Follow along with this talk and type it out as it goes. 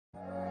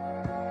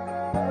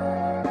I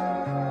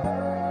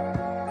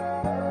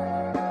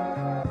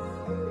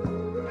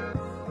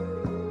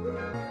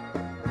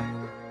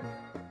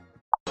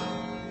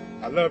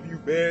love you,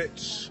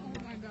 bitch. Oh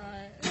my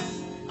god.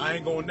 I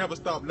ain't gonna never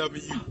stop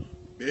loving you,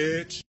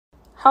 bitch.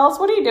 Hells,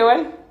 what are you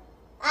doing?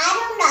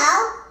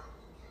 I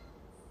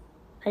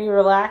Are you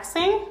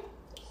relaxing?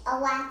 don't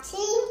know.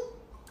 Watching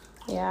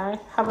Yeah,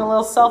 having a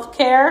little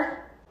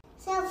self-care?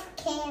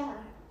 self-care.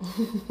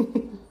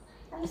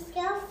 I'm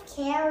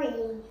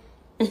self-caring.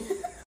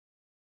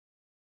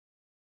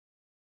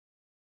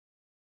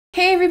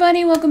 Hey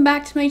everybody, welcome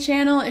back to my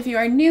channel. If you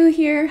are new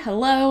here,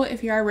 hello.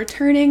 If you are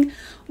returning,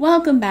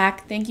 welcome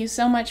back. Thank you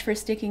so much for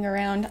sticking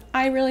around.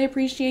 I really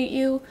appreciate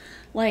you.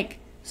 Like,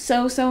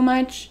 so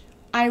much.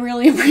 I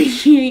really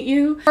appreciate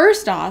you.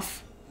 First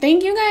off,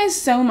 thank you guys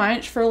so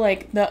much for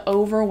like the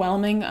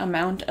overwhelming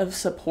amount of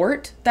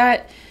support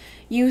that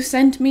you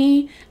sent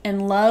me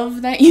and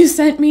love that you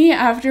sent me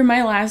after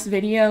my last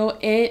video.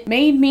 It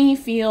made me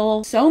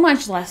feel so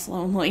much less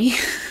lonely.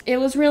 It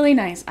was really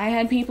nice. I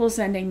had people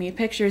sending me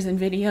pictures and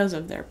videos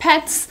of their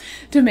pets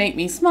to make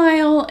me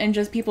smile, and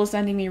just people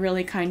sending me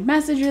really kind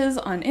messages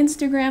on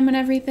Instagram and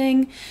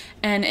everything.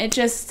 And it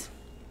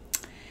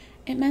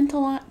meant a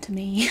lot to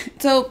me.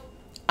 So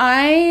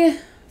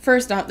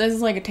first off, this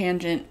is like a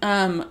tangent.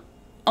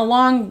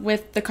 Along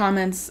with the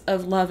comments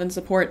of love and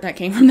support that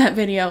came from that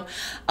video,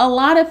 a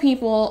lot of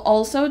people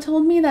also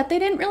told me that they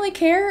didn't really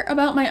care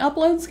about my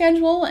upload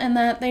schedule and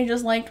that they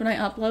just liked when I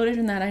uploaded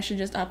and that I should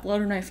just upload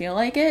when I feel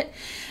like it.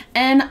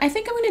 And I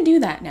think I'm going to do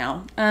that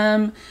now.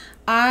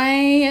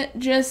 I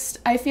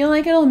feel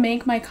like it'll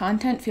make my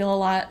content feel a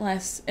lot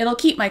less, it'll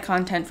keep my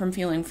content from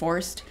feeling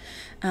forced.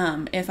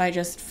 If I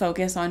just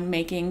focus on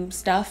making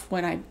stuff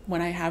when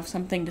I have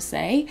something to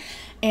say.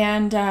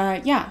 And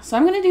yeah, so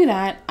I'm gonna do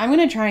that. I'm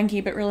gonna try and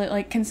keep it really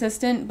like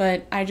consistent,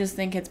 but I just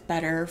think it's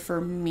better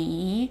for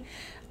me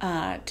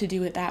to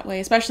do it that way,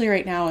 especially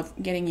right now with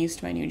getting used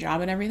to my new job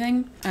and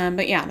everything.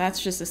 But yeah,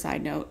 that's just a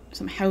side note,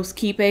 some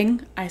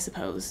housekeeping, I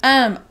suppose.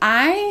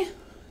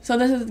 So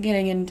this is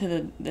getting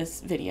into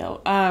this video.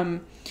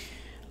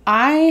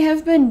 I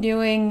have been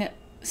doing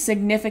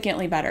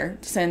significantly better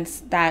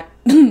since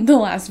the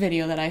last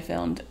video that I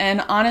filmed.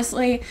 And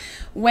honestly,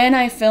 when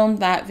I filmed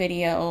that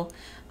video,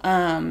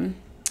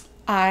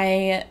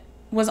 I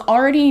was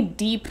already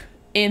deep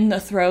in the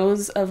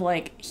throes of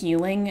like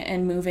healing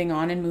and moving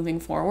on and moving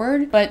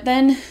forward. But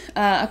then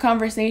a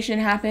conversation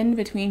happened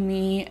between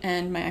me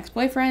and my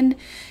ex-boyfriend,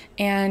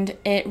 and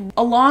it,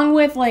 along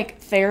with like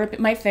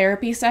my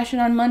therapy session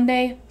on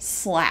Monday,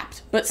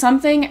 slapped. But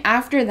something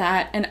after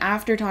that, and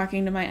after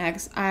talking to my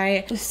ex,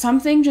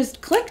 something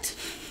just clicked.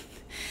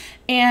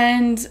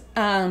 And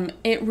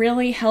it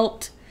really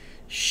helped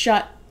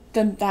shut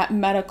that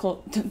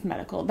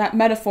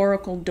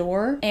metaphorical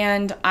door.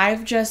 And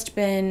I've just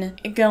been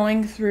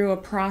going through a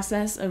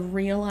process of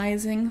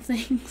realizing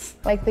things.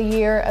 Like the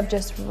year of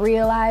just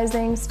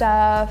realizing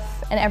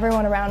stuff, and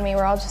everyone around me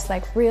were all just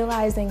like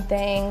realizing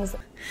things.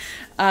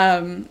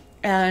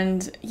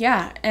 And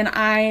yeah, and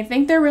I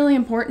think they're really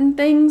important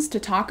things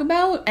to talk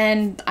about,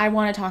 and I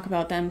want to talk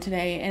about them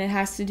today. And it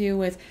has to do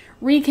with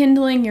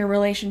rekindling your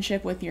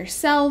relationship with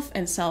yourself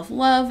and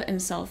self-love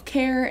and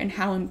self-care and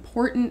how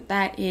important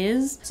that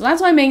is. So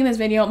that's why I'm making this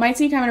video. It might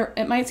seem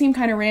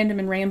kind of random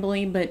and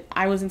rambly, but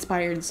I was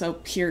inspired, so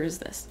here is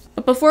this.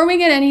 But before we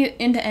get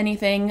into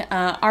anything,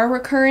 our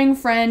recurring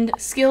friend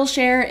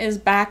Skillshare is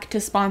back to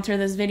sponsor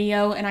this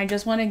video, and I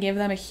just want to give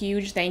them a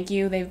huge thank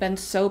you. They've been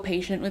so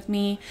patient with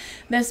me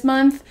this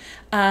month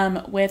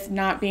with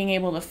not being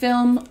able to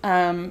film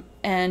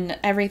and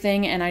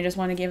everything, and I just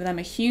want to give them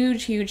a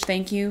huge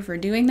thank you for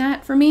doing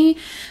that for me.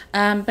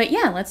 But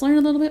yeah, let's learn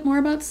a little bit more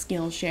about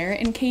Skillshare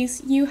in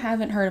case you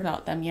haven't heard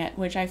about them yet,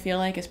 which I feel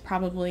like is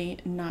probably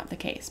not the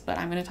case, but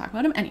I'm going to talk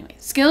about them anyways.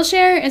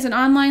 Skillshare is an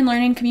online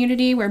learning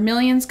community where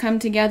millions come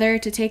together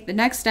to take the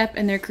next step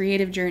in their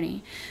creative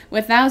journey,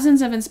 with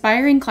thousands of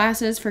inspiring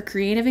classes for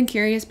creative and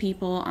curious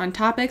people on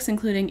topics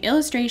including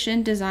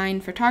illustration, design,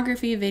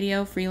 photography,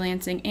 video,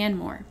 freelancing, and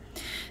more.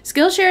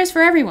 Skillshare is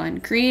for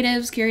everyone: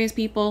 creatives, curious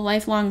people,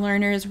 lifelong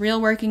learners,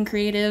 real working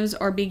creatives,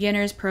 or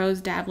beginners,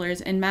 pros, dabblers,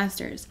 and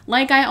masters.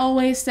 Like I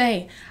always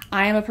say,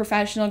 I am a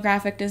professional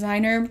graphic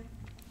designer,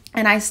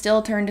 and I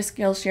still turn to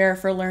Skillshare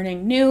for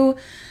learning new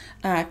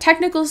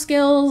technical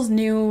skills,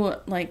 new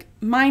like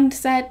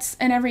mindsets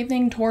and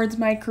everything towards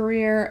my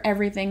career,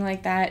 everything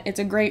like that. It's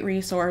a great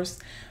resource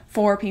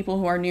for people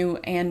who are new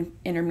and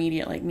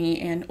intermediate like me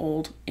and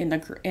old in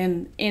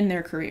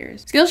their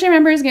careers. Skillshare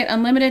members get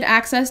unlimited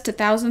access to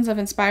thousands of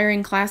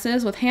inspiring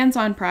classes with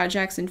hands-on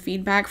projects and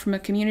feedback from a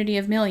community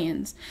of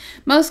millions.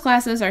 Most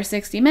classes are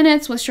 60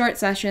 minutes with short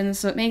sessions,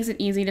 so it makes it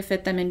easy to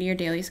fit them into your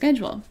daily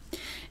schedule.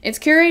 It's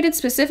curated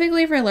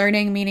specifically for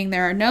learning, meaning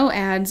there are no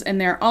ads, and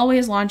they're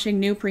always launching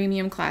new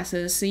premium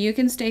classes so you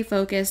can stay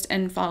focused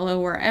and follow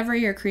wherever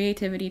your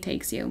creativity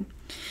takes you.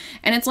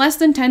 And it's less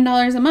than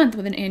 $10 a month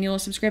with an annual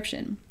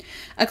subscription.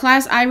 A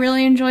class I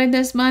really enjoyed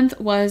this month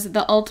was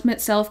the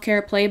Ultimate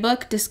Self-Care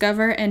Playbook,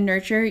 Discover and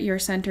Nurture Your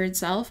Centered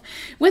Self,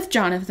 with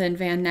Jonathan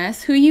Van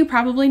Ness, who you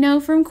probably know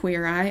from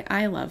Queer Eye.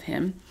 I love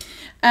him.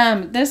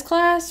 This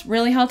class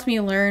really helped me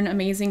learn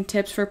amazing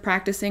tips for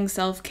practicing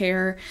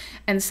self-care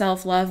and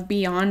self-love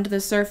beyond the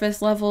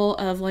surface level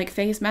of like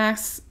face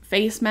masks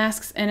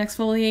and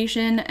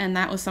exfoliation, and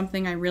that was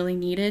something I really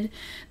needed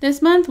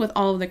this month with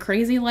all of the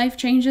crazy life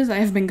changes I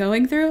have been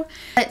going through.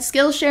 But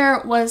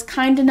Skillshare was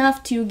kind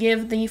enough to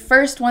give the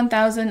first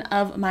 1,000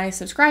 of my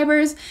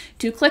subscribers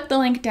to click the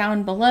link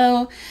down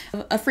below,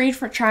 a free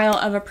trial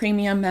of a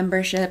premium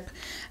membership,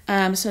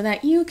 so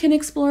that you can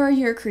explore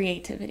your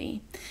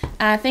creativity.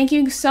 Thank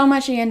you so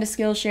much again to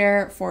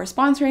Skillshare for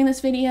sponsoring this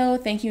video.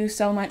 Thank you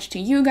so much to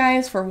you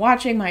guys for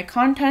watching my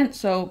content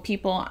so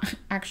people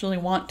actually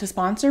want to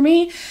sponsor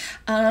me.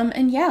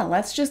 And yeah,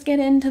 let's just get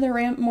into the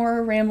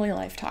more rambly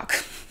life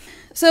talk.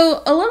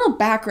 So a little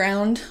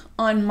background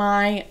on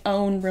my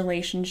own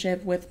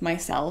relationship with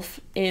myself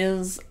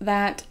is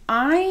that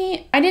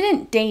I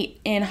didn't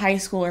date in high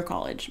school or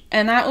college,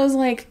 and that was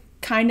like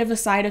kind of a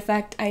side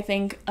effect, I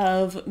think,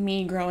 of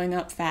me growing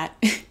up fat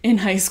in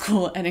high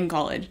school and in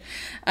college.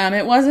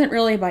 It wasn't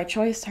really by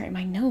choice. Sorry,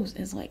 my nose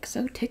is like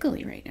so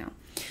tickly right now.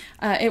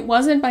 It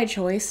wasn't by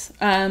choice,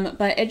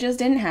 but it just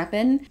didn't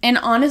happen. And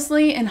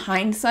honestly, in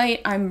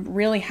hindsight, I'm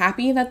really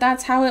happy that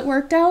that's how it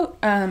worked out.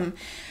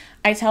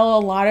 I tell a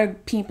lot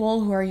of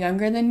people who are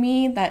younger than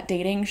me that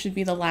dating should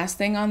be the last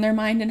thing on their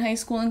mind in high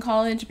school and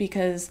college,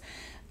 because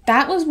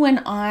that was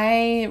when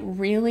I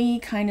really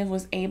kind of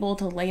was able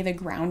to lay the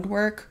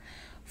groundwork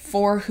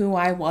for who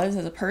I was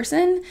as a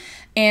person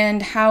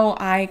and how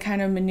I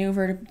kind of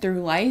maneuvered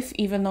through life,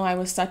 even though I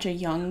was such a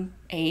young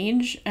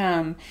age.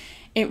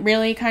 It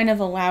really kind of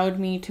allowed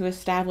me to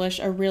establish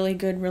a really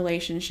good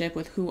relationship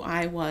with who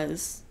I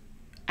was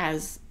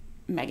as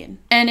Megan.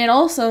 And it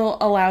also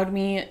allowed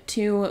me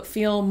to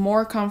feel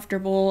more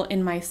comfortable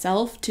in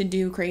myself to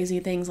do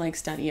crazy things like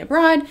study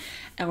abroad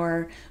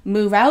or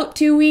move out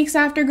 2 weeks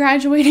after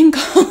graduating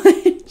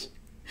college.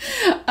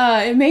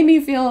 It made me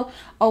feel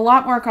a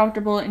lot more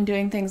comfortable in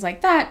doing things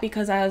like that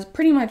because I was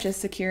pretty much as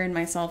secure in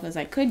myself as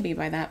I could be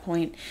by that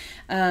point.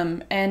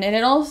 And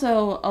it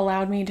also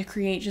allowed me to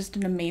create just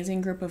an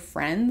amazing group of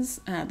friends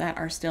that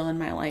are still in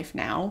my life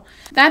now.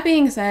 That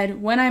being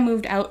said, when I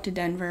moved out to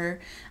Denver,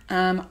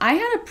 I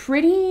had a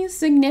pretty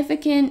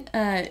significant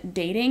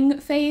dating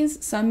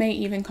phase. Some may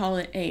even call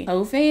it a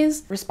hoe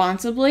phase,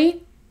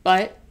 responsibly,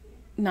 but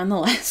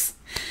nonetheless.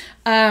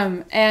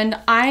 And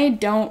I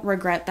don't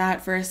regret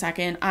that for a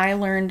second. I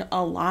learned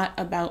a lot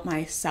about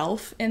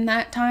myself in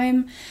that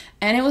time,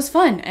 and it was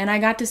fun, and I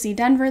got to see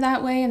Denver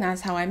that way, and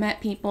that's how I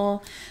met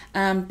people.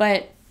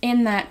 But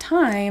in that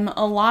time,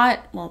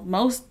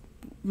 most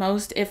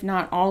if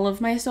not all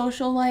of my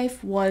social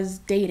life was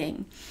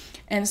dating.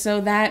 And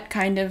so that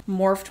kind of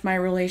morphed my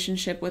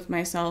relationship with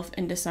myself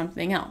into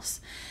something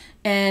else.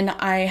 And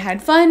I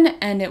had fun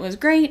and it was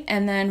great.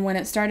 And then when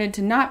it started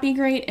to not be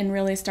great and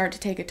really start to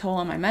take a toll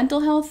on my mental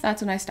health,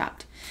 that's when I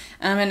stopped.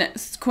 And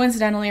it's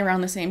coincidentally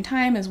around the same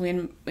time as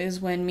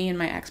when me and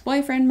my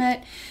ex-boyfriend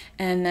met.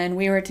 And then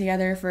we were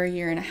together for 1.5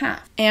 years.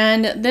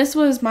 And this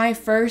was my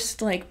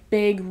first like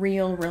big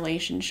real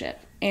relationship.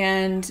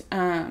 And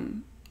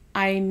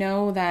I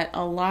know that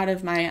a lot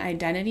of my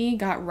identity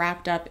got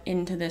wrapped up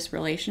into this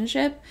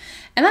relationship,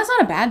 and that's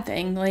not a bad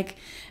thing. Like,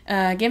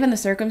 given the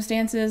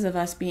circumstances of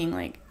us being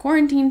like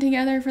quarantined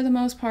together for the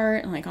most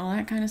part and like all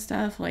that kind of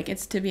stuff, like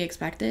it's to be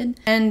expected.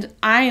 And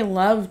I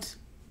loved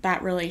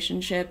that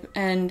relationship,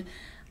 and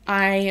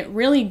I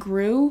really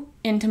grew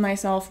into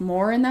myself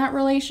more in that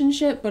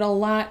relationship, but a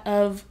lot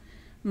of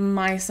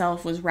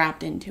myself was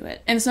wrapped into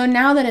it. And so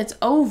now that it's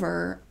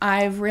over,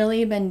 I've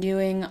really been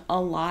doing a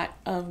lot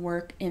of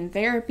work in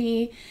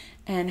therapy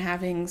and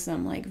having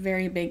some like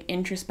very big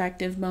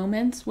introspective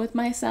moments with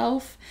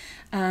myself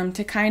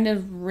to kind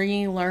of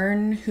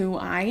relearn who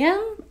I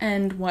am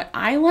and what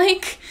I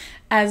like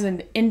as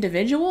an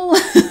individual.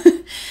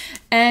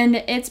 And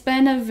it's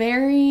been a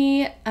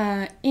very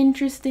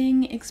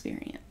interesting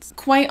experience.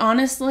 Quite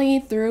honestly,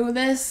 through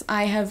this,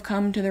 I have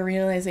come to the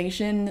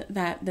realization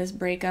that this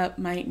breakup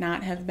might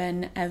not have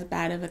been as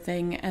bad of a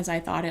thing as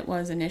I thought it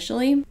was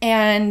initially.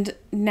 And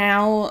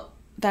now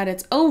that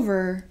it's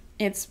over,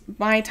 it's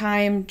my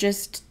time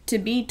just to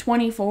be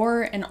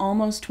 24 and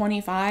almost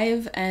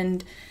 25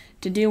 and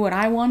to do what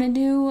I want to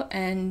do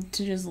and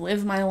to just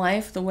live my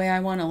life the way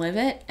I want to live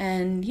it.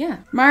 And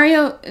yeah,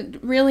 Mario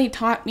really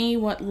taught me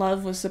what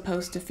love was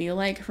supposed to feel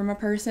like from a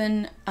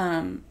person,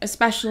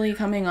 especially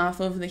coming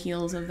off of the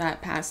heels of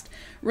that past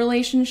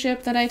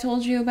relationship that I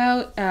told you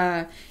about,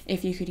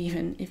 if you could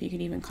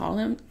even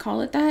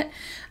call it that.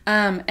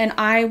 And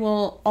I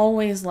will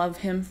always love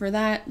him for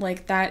that.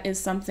 Like, that is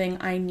something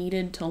I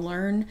needed to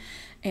learn,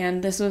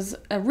 and this was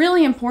a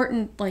really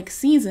important like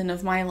season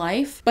of my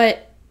life.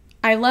 But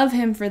I love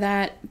him for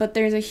that, but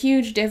there's a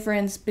huge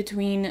difference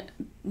between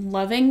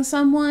loving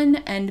someone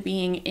and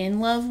being in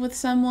love with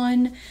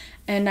someone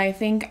And I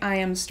think I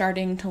am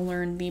starting to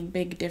learn the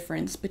big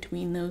difference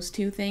between those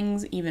two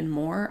things even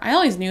more. I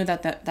always knew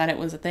that it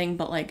was a thing,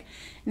 but like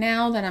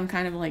now that I'm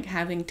kind of like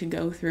having to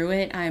go through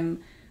it, I'm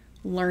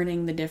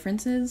learning the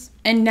differences.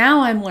 And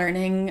now I'm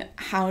learning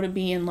how to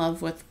be in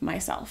love with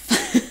myself.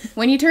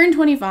 When you turn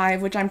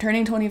 25, which I'm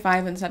turning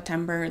 25 in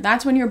September,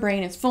 that's when your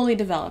brain is fully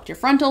developed. Your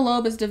frontal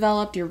lobe is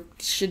developed. You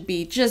should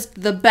be just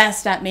the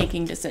best at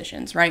making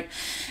decisions, right?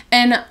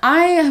 And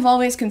I have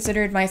always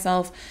considered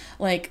myself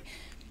like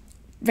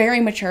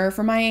very mature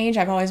for my age.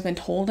 I've always been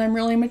told I'm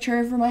really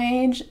mature for my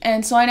age.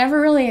 And so I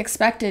never really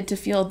expected to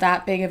feel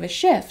that big of a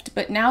shift.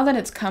 But now that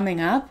it's coming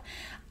up,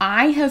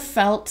 I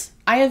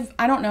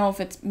don't know if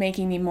it's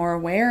making me more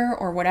aware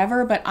or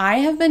whatever, but I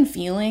have been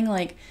feeling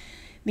like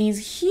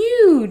these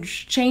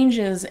huge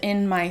changes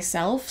in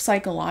myself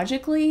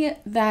psychologically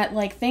that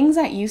like things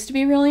that used to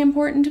be really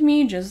important to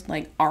me just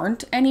like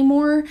aren't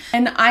anymore.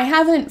 And I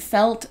haven't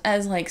felt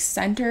as like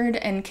centered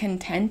and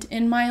content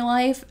in my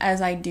life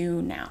as I do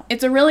now.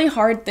 It's a really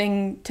hard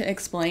thing to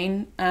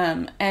explain.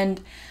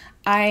 And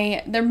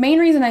the main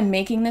reason I'm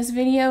making this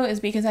video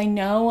is because I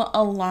know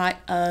a lot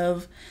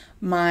of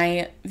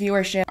my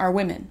viewership are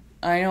women.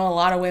 I know a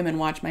lot of women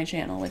watch my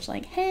channel, which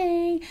like,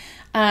 hey,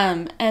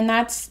 and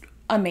that's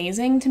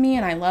amazing to me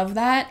and I love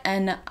that.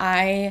 And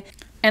I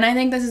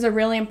think this is a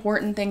really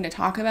important thing to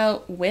talk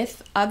about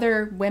with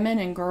other women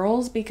and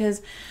girls,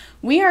 because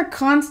we are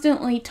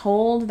constantly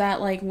told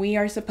that like we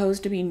are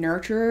supposed to be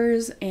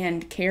nurturers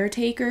and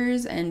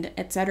caretakers and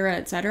etc.,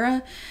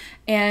 etc.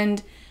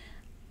 And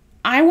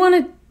I want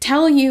to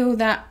tell you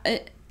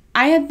that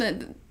I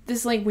had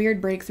this like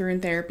weird breakthrough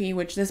in therapy,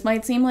 which this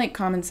might seem like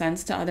common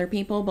sense to other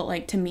people, but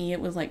like to me it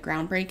was like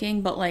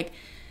groundbreaking. But like,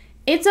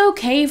 it's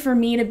okay for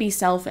me to be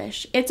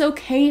selfish. It's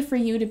okay for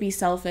you to be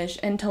selfish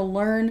and to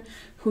learn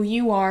who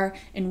you are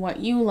and what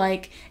you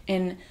like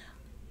and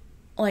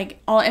like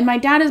all. And my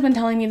dad has been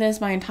telling me this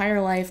my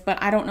entire life,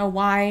 but I don't know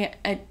why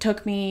it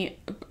took me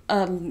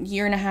a 1.5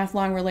 year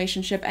long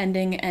relationship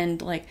ending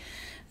and like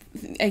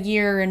a 1.5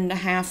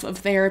 year of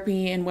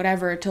therapy and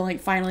whatever to like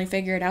finally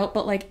figure it out.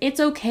 But like, it's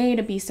okay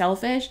to be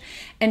selfish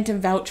and to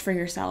vouch for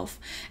yourself.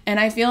 And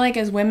I feel like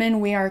as women,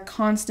 we are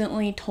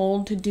constantly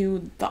told to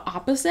do the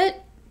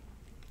opposite.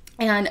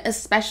 And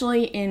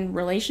especially in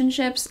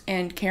relationships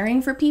and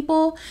caring for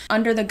people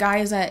under the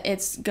guise that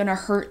it's gonna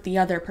hurt the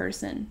other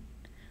person.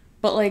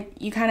 But like,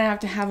 you kind of have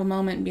to have a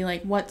moment and be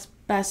like, what's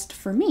best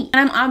for me?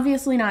 And I'm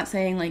obviously not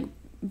saying like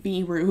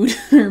be rude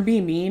or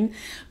be mean,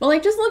 but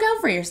like just look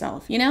out for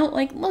yourself, you know?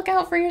 Like look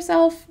out for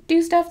yourself,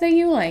 do stuff that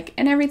you like,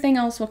 and everything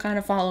else will kind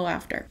of follow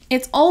after.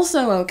 It's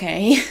also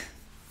okay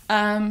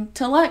to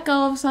let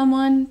go of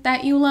someone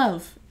that you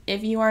love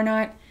if you are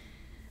not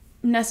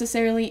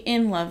necessarily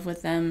in love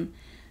with them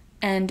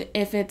and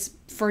if it's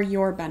for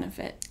your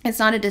benefit. It's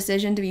not a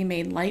decision to be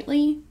made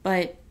lightly,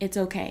 but it's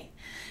okay.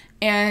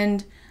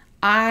 And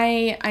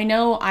I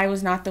know I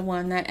was not the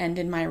one that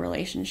ended my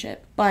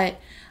relationship, but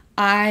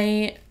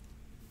I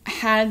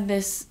had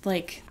this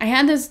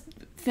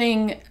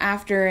thing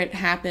after it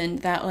happened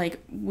that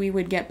like we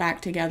would get back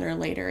together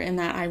later and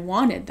that I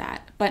wanted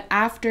that. But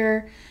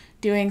after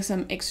doing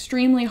some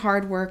extremely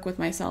hard work with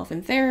myself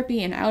in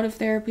therapy and out of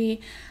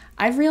therapy,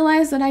 I've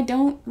realized that I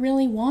don't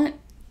really want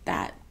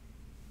that.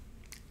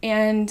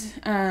 And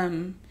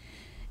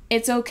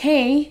it's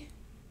okay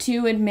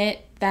to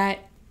admit that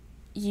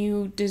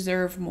you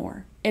deserve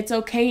more. It's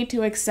okay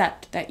to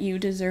accept that you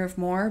deserve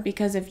more,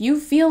 because if you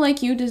feel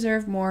like you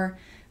deserve more,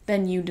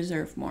 then you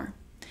deserve more.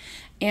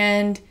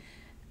 And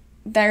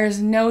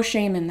there's no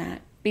shame in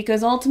that,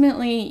 because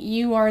ultimately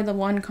you are the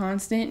one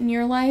constant in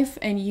your life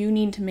and you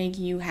need to make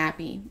you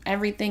happy.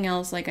 Everything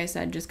else, like I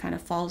said, just kind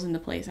of falls into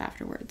place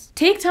afterwards.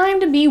 Take time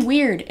to be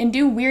weird and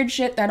do weird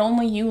shit that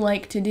only you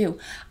like to do.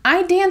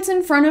 I dance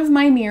in front of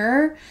my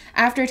mirror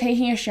after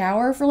taking a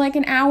shower for like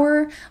an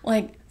hour,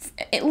 like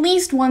at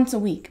least once a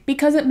week,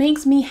 because it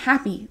makes me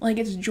happy. Like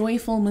it's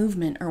joyful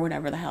movement or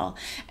whatever the hell.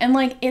 And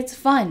like it's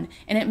fun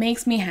and it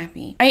makes me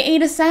happy. I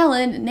ate a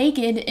salad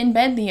naked in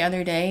bed the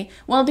other day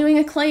while doing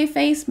a clay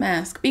face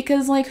mask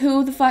because like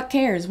who the fuck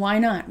cares? Why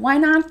not? Why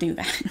not do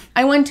that?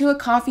 I went to a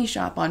coffee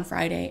shop on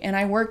Friday and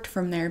I worked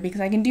from there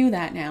because I can do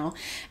that now.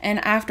 And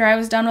after I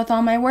was done with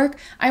all my work,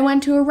 I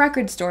went to a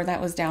record store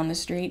that was down the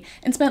street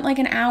and spent like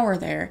an hour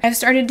there. I've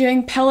started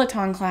doing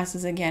Peloton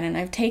classes again and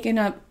I've taken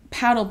up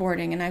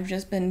paddleboarding and I've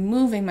just been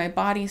moving my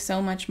body so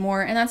much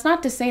more. And that's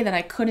not to say that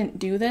I couldn't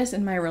do this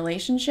in my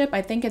relationship.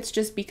 I think it's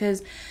just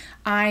because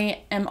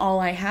I am all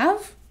I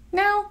have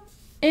now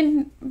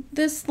in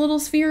this little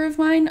sphere of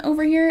mine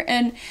over here,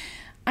 and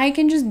I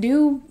can just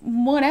do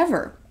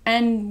whatever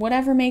and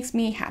whatever makes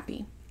me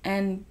happy.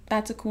 And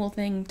that's a cool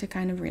thing to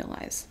kind of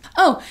realize.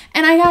 Oh,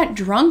 and I got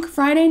drunk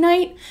Friday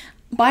night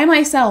by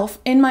myself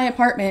in my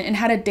apartment and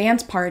had a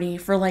dance party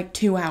for like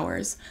 2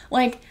 hours.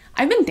 Like,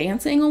 I've been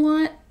dancing a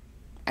lot.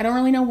 I don't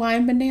really know why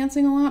I've been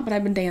dancing a lot, but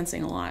I've been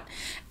dancing a lot.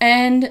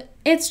 And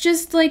it's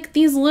just like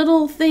these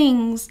little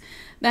things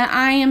that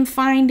I am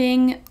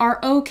finding are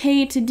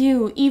okay to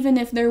do, even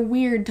if they're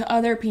weird to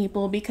other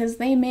people, because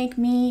they make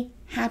me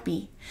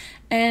happy.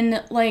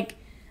 And like,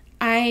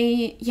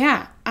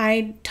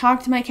 I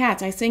talk to my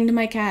cats. I sing to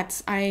my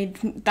cats.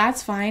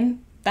 That's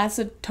fine. That's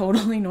a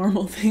totally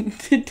normal thing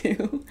to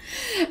do.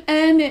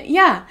 And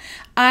yeah,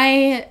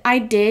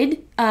 I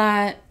did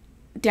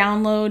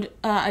download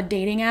a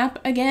dating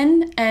app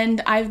again,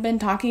 and I've been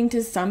talking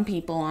to some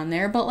people on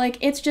there, but like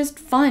it's just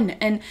fun,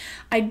 and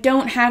I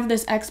don't have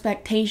this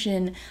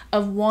expectation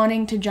of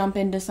wanting to jump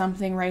into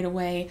something right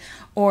away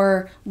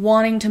or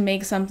wanting to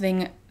make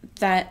something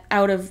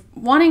out of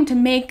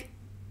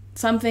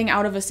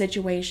a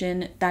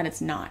situation that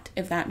it's not,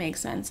 if that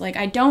makes sense. Like,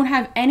 I don't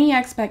have any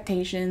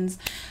expectations.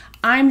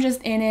 I'm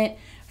just in it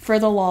for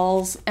the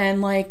lulz,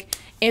 and like,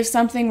 if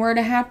something were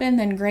to happen,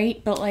 then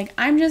great, but like,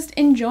 I'm just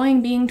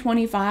enjoying being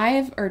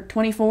 25 or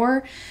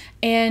 24,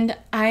 and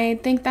I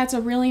think that's a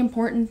really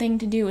important thing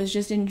to do, is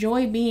just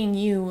enjoy being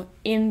you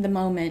in the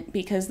moment,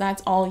 because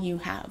that's all you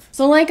have.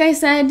 So like I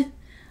said,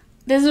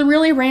 this is a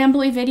really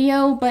rambly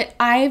video, but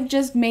I've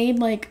just made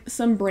like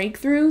some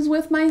breakthroughs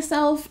with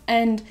myself,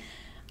 and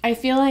I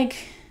feel like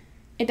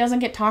it doesn't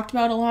get talked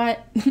about a lot,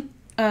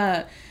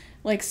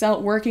 like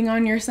working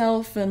on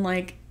yourself and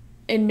like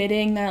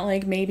admitting that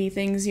like maybe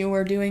things you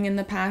were doing in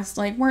the past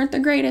like weren't the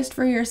greatest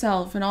for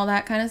yourself and all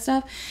that kind of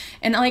stuff.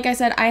 And like I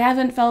said, I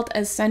haven't felt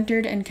as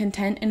centered and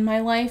content in my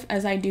life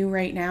as I do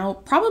right now,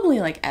 probably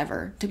like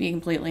ever, to be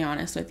completely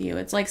honest with you.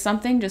 It's like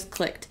something just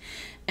clicked,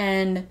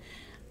 and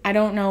I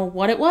don't know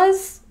what it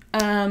was,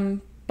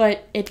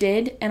 but it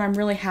did, and I'm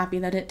really happy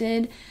that it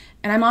did.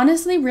 And I'm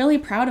honestly really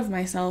proud of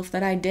myself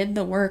that I did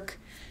the work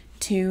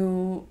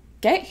to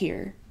get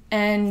here,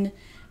 and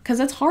because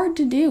it's hard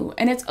to do,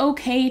 and it's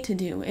okay to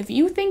do. If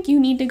you think you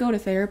need to go to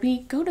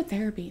therapy, go to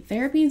therapy.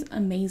 Therapy is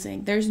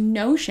amazing. There's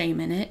no shame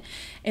in it.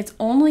 It's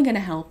only going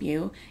to help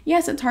you.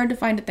 Yes, it's hard to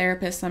find a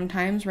therapist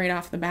sometimes right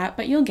off the bat,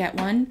 but you'll get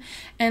one,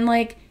 and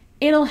like,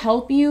 it'll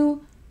help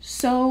you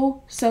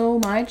so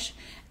much.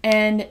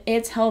 And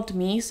it's helped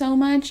me so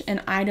much,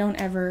 and I don't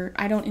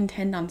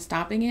intend on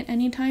stopping it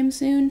anytime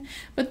soon.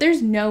 But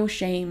there's no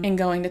shame in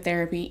going to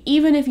therapy,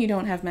 even if you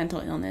don't have mental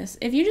illness.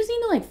 If you just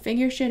need to like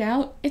figure shit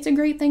out, it's a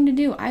great thing to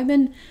do. I've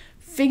been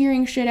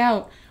figuring shit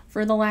out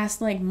for the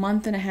last like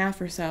month and a half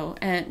or so,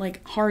 and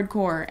like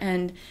hardcore,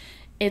 and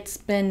it's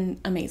been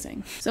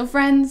amazing. So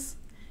friends,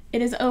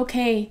 it is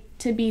okay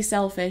to be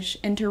selfish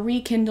and to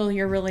rekindle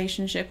your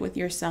relationship with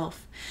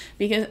yourself,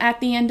 because at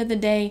the end of the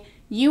day,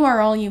 you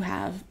are all you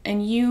have,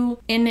 and you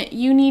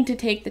need to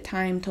take the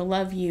time to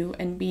love you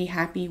and be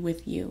happy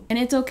with you. And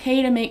it's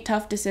okay to make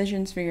tough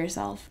decisions for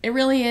yourself. It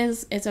really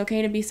is. It's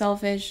okay to be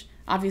selfish.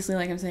 Obviously,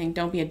 like I'm saying,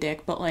 don't be a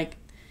dick, but like,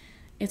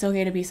 it's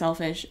okay to be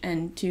selfish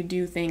and to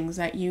do things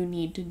that you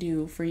need to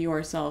do for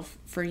yourself,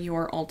 for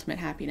your ultimate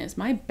happiness.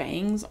 My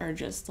bangs are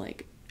just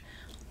like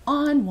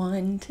on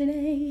one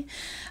today.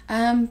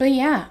 But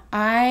yeah,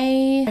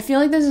 I feel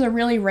like this is a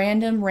really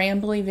random,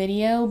 rambly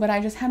video, but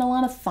I just had a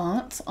lot of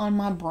thoughts on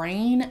my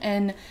brain,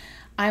 and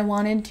I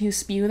wanted to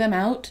spew them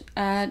out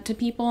to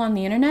people on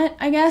the internet,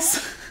 I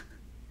guess.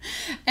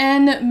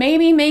 And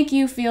maybe make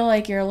you feel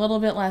like you're a little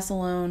bit less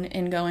alone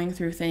in going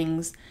through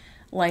things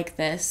like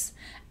this,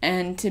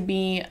 and to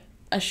be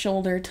a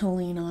shoulder to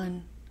lean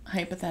on,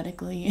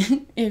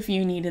 hypothetically, if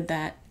you needed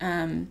that.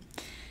 And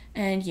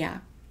yeah,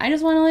 I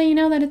just want to let you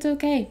know that it's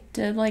okay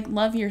to like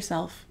love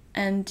yourself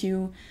and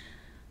to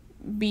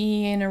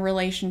be in a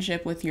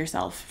relationship with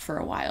yourself for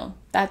a while.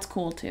 That's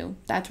cool too.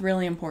 That's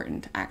really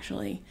important,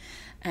 actually.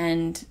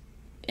 And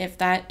if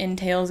that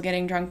entails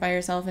getting drunk by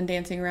yourself and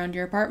dancing around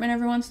your apartment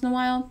every once in a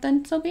while,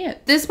 then so be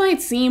it. This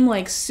might seem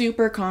like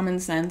super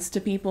common sense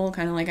to people,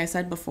 kind of like I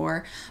said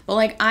before, but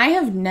like, I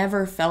have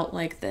never felt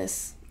like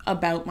this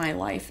about my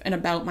life and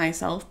about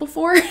myself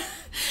before.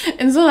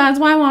 And so that's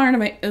why I wanted to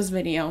make this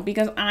video,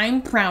 because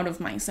I'm proud of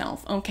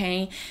myself,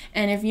 okay?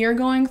 And if you're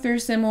going through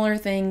similar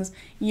things,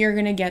 you're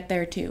gonna get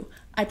there too.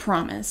 I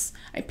promise.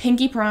 I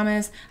pinky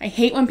promise. I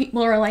hate when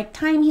people are like,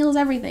 time heals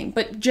everything,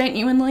 but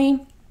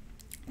genuinely,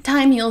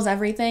 time heals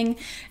everything,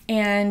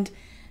 and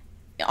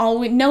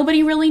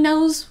nobody really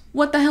knows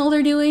what the hell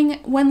they're doing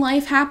when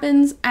life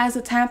happens as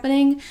it's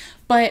happening,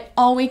 but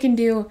all we can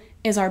do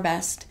is our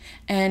best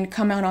and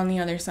come out on the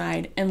other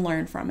side and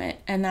learn from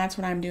it. And that's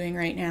what I'm doing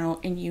right now,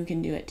 and you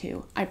can do it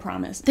too. I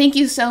promise. Thank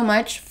you so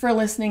much for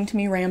listening to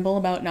me ramble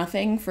about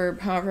nothing for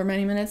however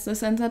many minutes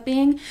this ends up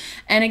being.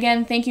 And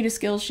again, thank you to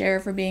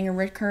Skillshare for being a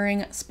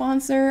recurring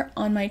sponsor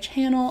on my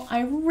channel.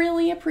 I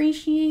really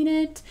appreciate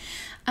it.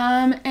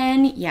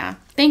 And yeah,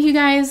 thank you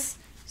guys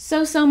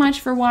so much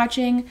for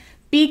watching.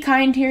 Be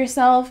kind to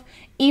yourself,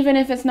 even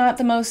if it's not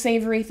the most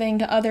savory thing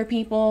to other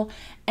people,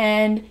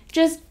 and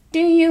just do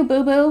you,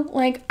 boo-boo.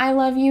 Like, I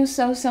love you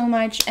so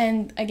much.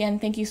 And again,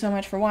 thank you so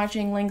much for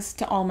watching. Links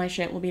to all my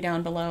shit will be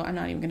down below. I'm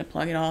not even gonna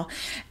plug it all.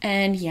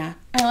 And yeah,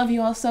 I love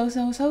you all so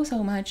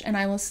much, and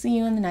I will see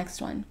you in the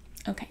next one.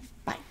 Okay.